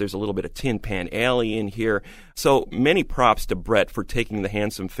 jazz, there's a little bit of Tin Pan Alley in here. So many props to Brett for taking the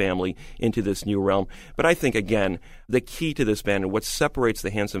Handsome Family into this new realm. But I think, again, the key to this band and what separates the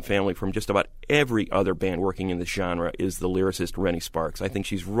Handsome Family from just about every other band working in this genre is the lyricist Rennie Sparks. I think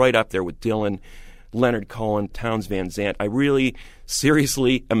she's right up there with Dylan, Leonard Cohen, Townes Van Zandt. I really,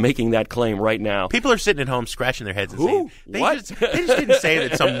 seriously am making that claim right now. People are sitting at home scratching their heads and saying, they just didn't say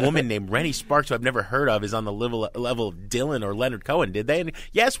that some woman named Rennie Sparks, who I've never heard of, is on the level of Dylan or Leonard Cohen, did they? And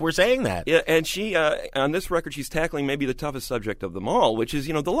yes, we're saying that. Yeah, and she, on this record, she's tackling maybe the toughest subject of them all, which is,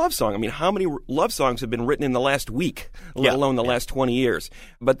 the love song. I mean, how many love songs have been written in the last week, let alone the last 20 years?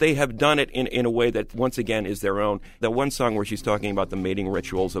 But they have done it in a way that, once again, is their own. The one song where she's talking about the mating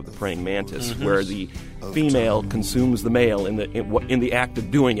rituals of the praying mantis, where the female consumes the male in the act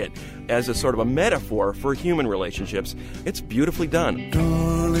of doing it, as a sort of a metaphor for human relationships. It's beautifully done.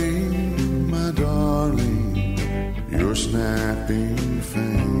 Darling, my darling, your snapping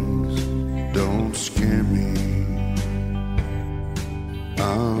fangs don't scare me.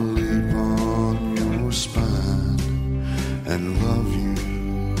 I'll leap on your spine and love you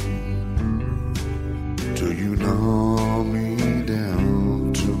till you gnaw me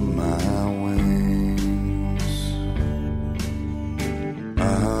down to my wings.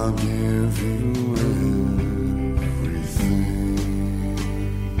 I'll give you everything.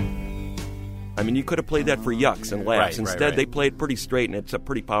 I mean, you could have played that for yucks and laughs. Instead, they played pretty straight, and it's a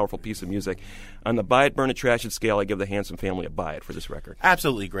pretty powerful piece of music. On the buy it, burn it, trash it scale, I give the Handsome Family a buy it for this record.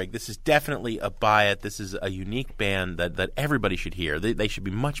 Absolutely, Greg. This is definitely a buy it. This is a unique band that everybody should hear. They should be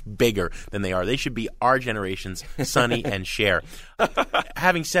much bigger than they are. They should be our generation's Sonny and Cher.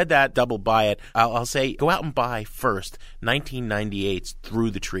 Having said that, double buy it, I'll say go out and buy first 1998's Through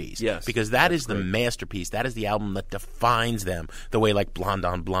the Trees. Yes. Because that is the masterpiece. That is the album that defines them the way like Blonde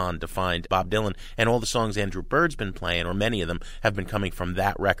on Blonde defined Bob Dylan. And all the songs Andrew Bird's been playing, or many of them, have been coming from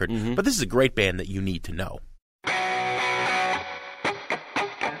that record. Mm-hmm. But this is a great band that you need to know.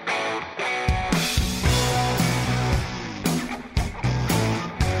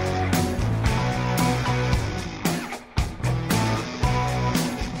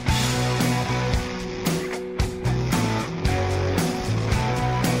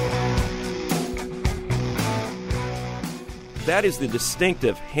 That is the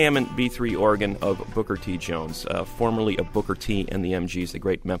distinctive Hammond B3 organ of Booker T. Jones, formerly of Booker T. and the MGs, the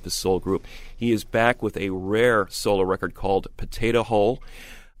great Memphis soul group. He is back with a rare solo record called Potato Hole.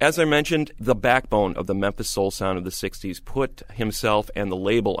 As I mentioned, the backbone of the Memphis soul sound of the 60s put himself and the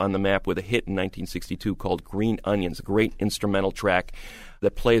label on the map with a hit in 1962 called Green Onions, a great instrumental track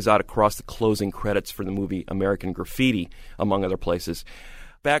that plays out across the closing credits for the movie American Graffiti, among other places.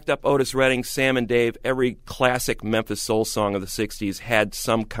 Backed up Otis Redding, Sam and Dave, every classic Memphis soul song of the 60s had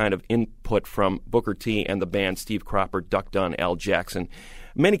some kind of input from Booker T. and the band Steve Cropper, Duck Dunn, Al Jackson.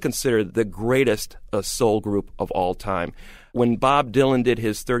 Many consider the greatest soul group of all time. When Bob Dylan did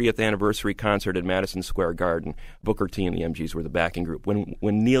his 30th anniversary concert at Madison Square Garden, Booker T and the MGs were the backing group. When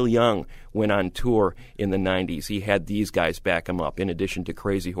Neil Young went on tour in the 90s, he had these guys back him up, in addition to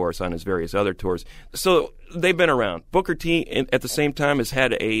Crazy Horse on his various other tours. So they've been around. Booker T, at the same time, has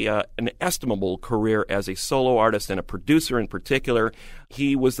had an estimable career as a solo artist and a producer in particular.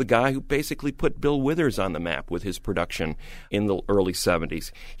 He was the guy who basically put Bill Withers on the map with his production in the early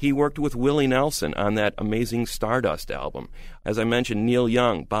 70s. He worked with Willie Nelson on that amazing Stardust album. As I mentioned, Neil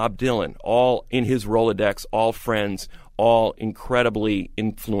Young, Bob Dylan, all in his Rolodex, all friends, all incredibly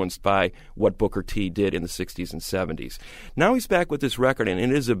influenced by what Booker T did in the 60s and 70s. Now he's back with this record, and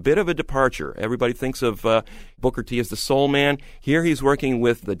it is a bit of a departure. Everybody thinks of Booker T as the soul man. Here he's working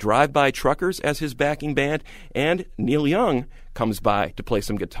with the Drive-By Truckers as his backing band, and Neil Young comes by to play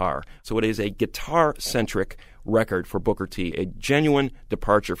some guitar. So it is a guitar-centric record for Booker T, a genuine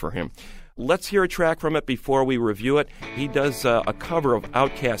departure for him. Let's hear a track from it before we review it. He does a cover of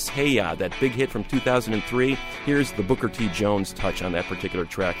Outkast's Hey Ya, that big hit from 2003. Here's the Booker T. Jones touch on that particular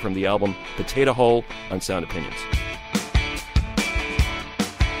track from the album Potato Hole on Sound Opinions.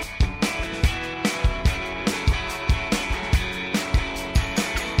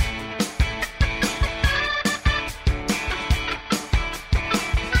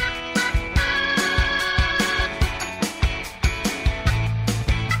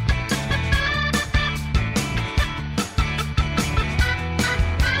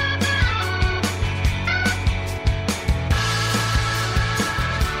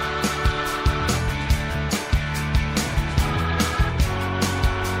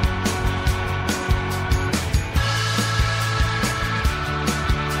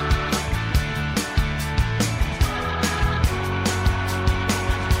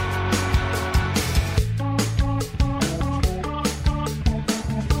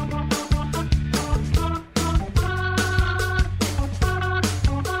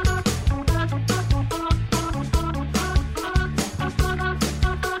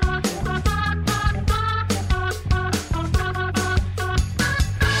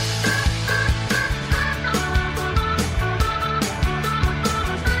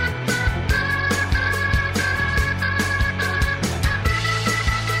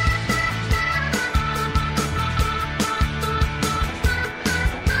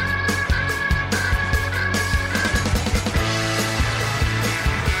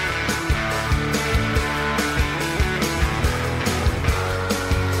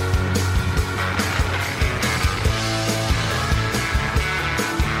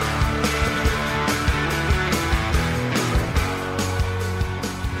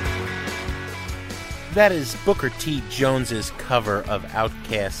 That is Booker T. Jones's cover of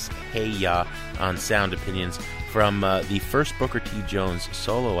Outkast's Hey Ya on Sound Opinions from the first Booker T. Jones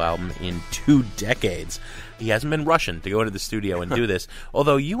solo album in 2 decades. He hasn't been rushing to go into the studio and do this,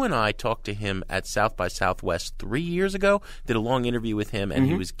 although you and I talked to him at South by Southwest 3 years ago, did a long interview with him, and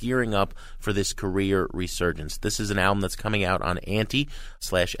he was gearing up for this career resurgence. This is an album that's coming out on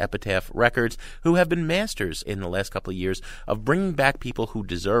Anti/Epitaph Records, who have been masters in the last couple of years of bringing back people who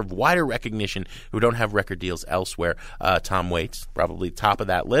deserve wider recognition, who don't have record deals elsewhere. Tom Waits, probably top of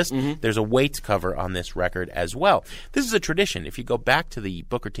that list. There's a Waits cover on this record as well. This is a tradition. If you go back to the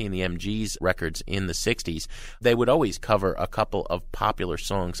Booker T and the MGs records in the 60s, they would always cover a couple of popular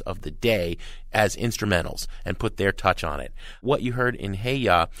songs of the day as instrumentals and put their touch on it. What you heard in Hey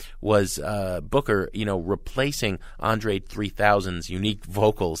Ya was Booker, replacing Andre 3000's unique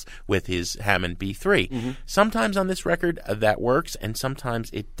vocals with his Hammond B3. Sometimes on this record that works, and sometimes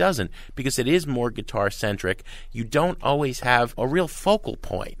it doesn't, because it is more guitar-centric. You don't always have a real focal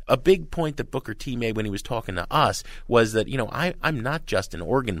point. A big point that Booker T made when he was talking to us was that, I'm not just an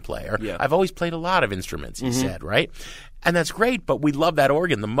organ player. Yeah. I've always played a lot of instruments, he said, right? And that's great, but we love that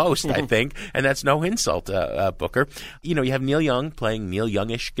organ the most, I think, and that's no insult, Booker. You have Neil Young playing Neil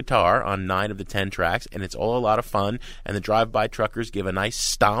Youngish guitar on 9 of the 10 tracks, and it's all a lot of fun, and the drive-by truckers give a nice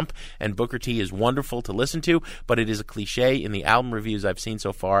stomp, and Booker T is wonderful to listen to, but it is a cliche. In the album reviews I've seen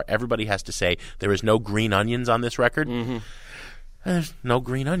so far, everybody has to say there is no green onions on this record. There's no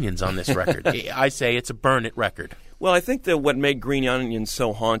green onions on this record. I say it's a burn it record. Well, I think that what made Green Onions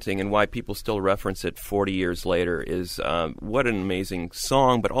so haunting and why people still reference it 40 years later is what an amazing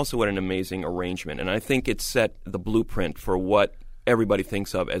song, but also what an amazing arrangement. And I think it set the blueprint for what everybody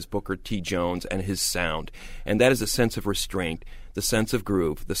thinks of as Booker T. Jones and his sound. And that is a sense of restraint, the sense of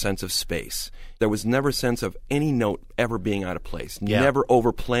groove, the sense of space. There was never a sense of any note ever being out of place, never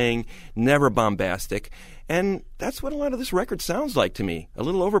overplaying, never bombastic. And that's what a lot of this record sounds like to me. A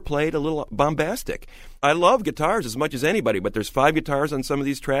little overplayed, a little bombastic. I love guitars as much as anybody, but there's 5 guitars on some of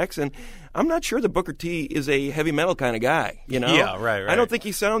these tracks, and I'm not sure that Booker T is a heavy metal kind of guy, Yeah, right. I don't think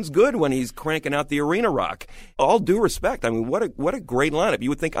he sounds good when he's cranking out the arena rock. All due respect. I mean, what a great lineup. You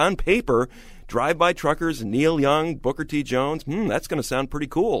would think on paper, Drive-By Truckers, Neil Young, Booker T. Jones, that's going to sound pretty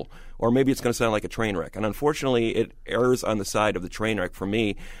cool. Or maybe it's going to sound like a train wreck. And unfortunately, it errs on the side of the train wreck for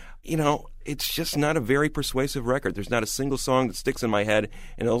me. It's just not a very persuasive record. There's not a single song that sticks in my head,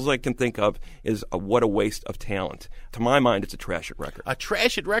 and all I can think of is what a waste of talent. To my mind, it's a trash it record. A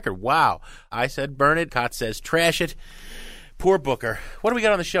trash it record? Wow. I said burn it. Cott says trash it. Poor Booker. What do we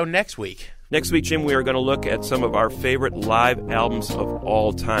got on the show next week? Next week, Jim, we are going to look at some of our favorite live albums of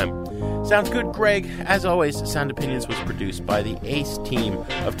all time. Sounds good, Greg. As always, Sound Opinions was produced by the ace team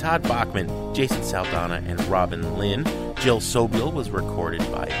of Todd Bachman, Jason Saldana, and Robin Lynn. Jill Sobule was recorded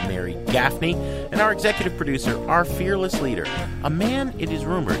by Mary Gaffney. And our executive producer, our fearless leader, a man it is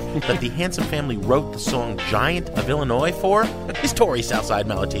rumored that the Handsome family wrote the song Giant of Illinois for, is Tori Southside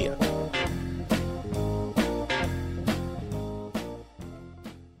Malatia.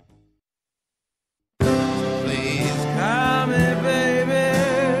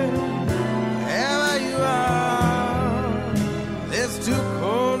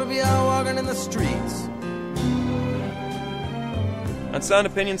 Sound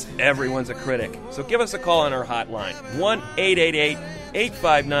Opinions, everyone's a critic. So give us a call on our hotline,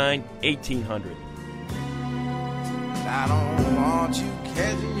 1-888-859-1800. I don't want you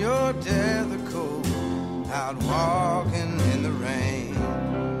catching your death of cold, out walking in the rain.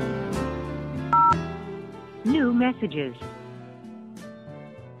 New messages.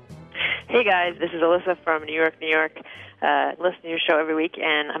 Hey guys, this is Alyssa from New York, New York. Listen to your show every week,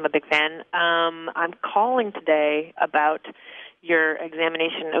 and I'm a big fan. I'm calling today about your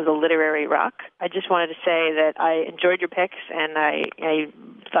examination of the literary rock. I just wanted to say that I enjoyed your picks, and I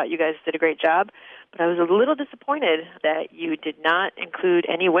thought you guys did a great job. But I was a little disappointed that you did not include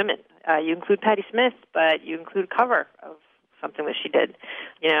any women. You include Patti Smith, but you include a cover of something that she did.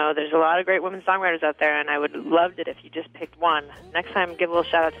 You know, there's a lot of great women songwriters out there, and I would love it if you just picked one. Next time, give a little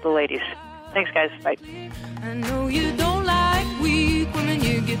shout-out to the ladies. Thanks, guys. Bye. I know you don't like weak women,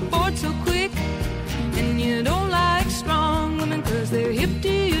 you get bored so quick. And you don't like strong women, cause they're hip to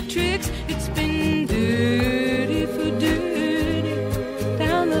your tricks. It's been dirty for dirty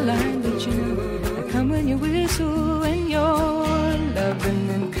down the line, but you know I come when you whistle and you're loving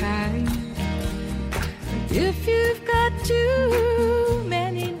and kind. If you've got too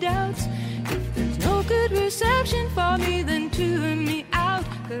many doubts, if there's no good reception for me, then tune me out,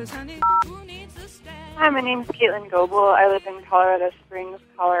 cause honey, who needs a stand? Hi, my name's Caitlin Goebel. I live in Colorado Springs,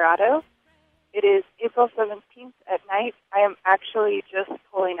 Colorado. It is April 17th at night. I am actually just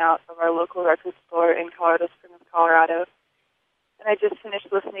pulling out of our local record store in Colorado Springs, Colorado. And I just finished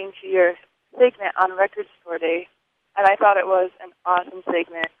listening to your segment on Record Store Day, and I thought it was an awesome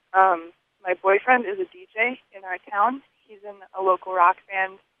segment. My boyfriend is a DJ in our town. He's in a local rock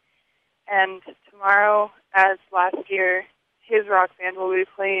band. And tomorrow, as last year, his rock band will be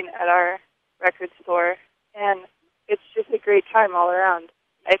playing at our record store. And it's just a great time all around.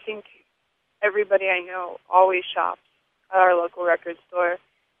 I think everybody I know always shops at our local record store.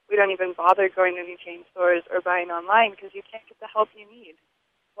 We don't even bother going to any chain stores or buying online because you can't get the help you need.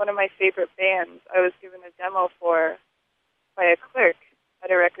 One of my favorite bands I was given a demo for by a clerk at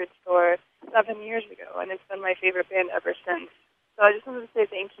a record store 7 years ago, and it's been my favorite band ever since. So I just wanted to say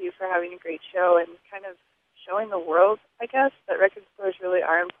thank you for having a great show and kind of showing the world, I guess, that record stores really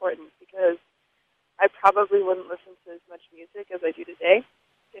are important, because I probably wouldn't listen to as much music as I do today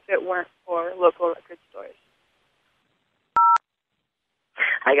if it weren't for local record stores.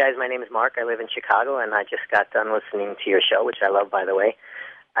 Hi, guys. My name is Mark. I live in Chicago, and I just got done listening to your show, which I love, by the way.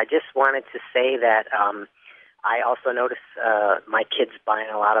 I just wanted to say that I also notice my kids buying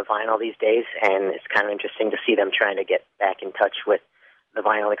a lot of vinyl these days, and it's kind of interesting to see them trying to get back in touch with the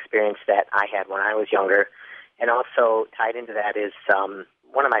vinyl experience that I had when I was younger. And also tied into that is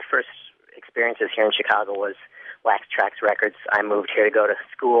one of my first experiences here in Chicago was Wax Trax Records. I moved here to go to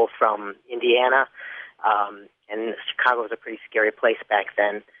school from Indiana, and Chicago was a pretty scary place back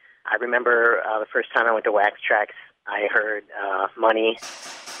then. I remember the first time I went to Wax Trax, I heard Money,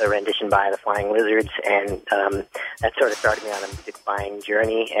 the rendition by the Flying Lizards, and that sort of started me on a music buying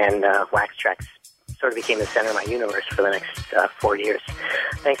journey, and Wax Trax sort of became the center of my universe for the next 4 years.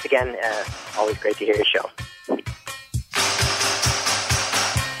 Thanks again. Always great to hear your show.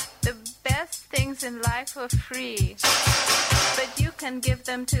 The best things in life are free, but you can give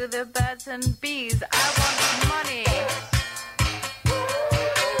them to the birds and bees. I want money.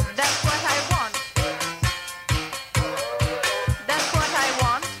 That's what I want. That's what I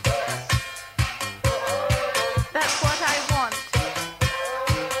want. That's what I want.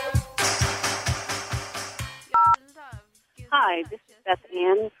 Hi, this is Beth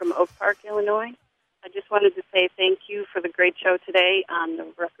Ann from Oak Park, Illinois. I just wanted to say thank you for the great show today on the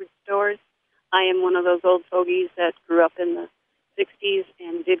record stores. I am one of those old fogies that grew up in the 60s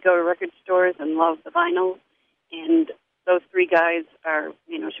and did go to record stores and loved the vinyl. And those three guys are,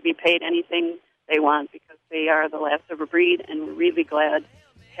 should be paid anything they want because they are the last of a breed, and we're really glad to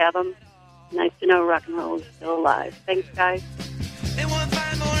have them. Nice to know rock and roll is still alive. Thanks, guys. And one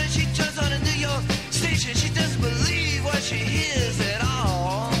fine morning she turns on a New York station. She doesn't believe what she hears at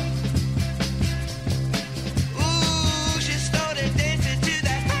all. Ooh, she started dancing to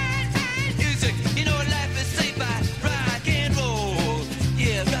that fine music. You know life is saved by rock and roll.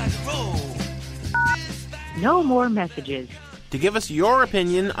 Yeah, rock and roll. No more messages. To give us your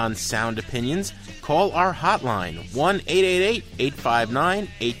opinion on Sound Opinions, call our hotline,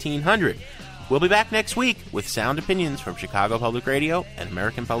 1-888-859-1800. We'll be back next week with Sound Opinions from Chicago Public Radio and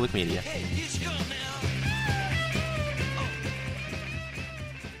American Public Media.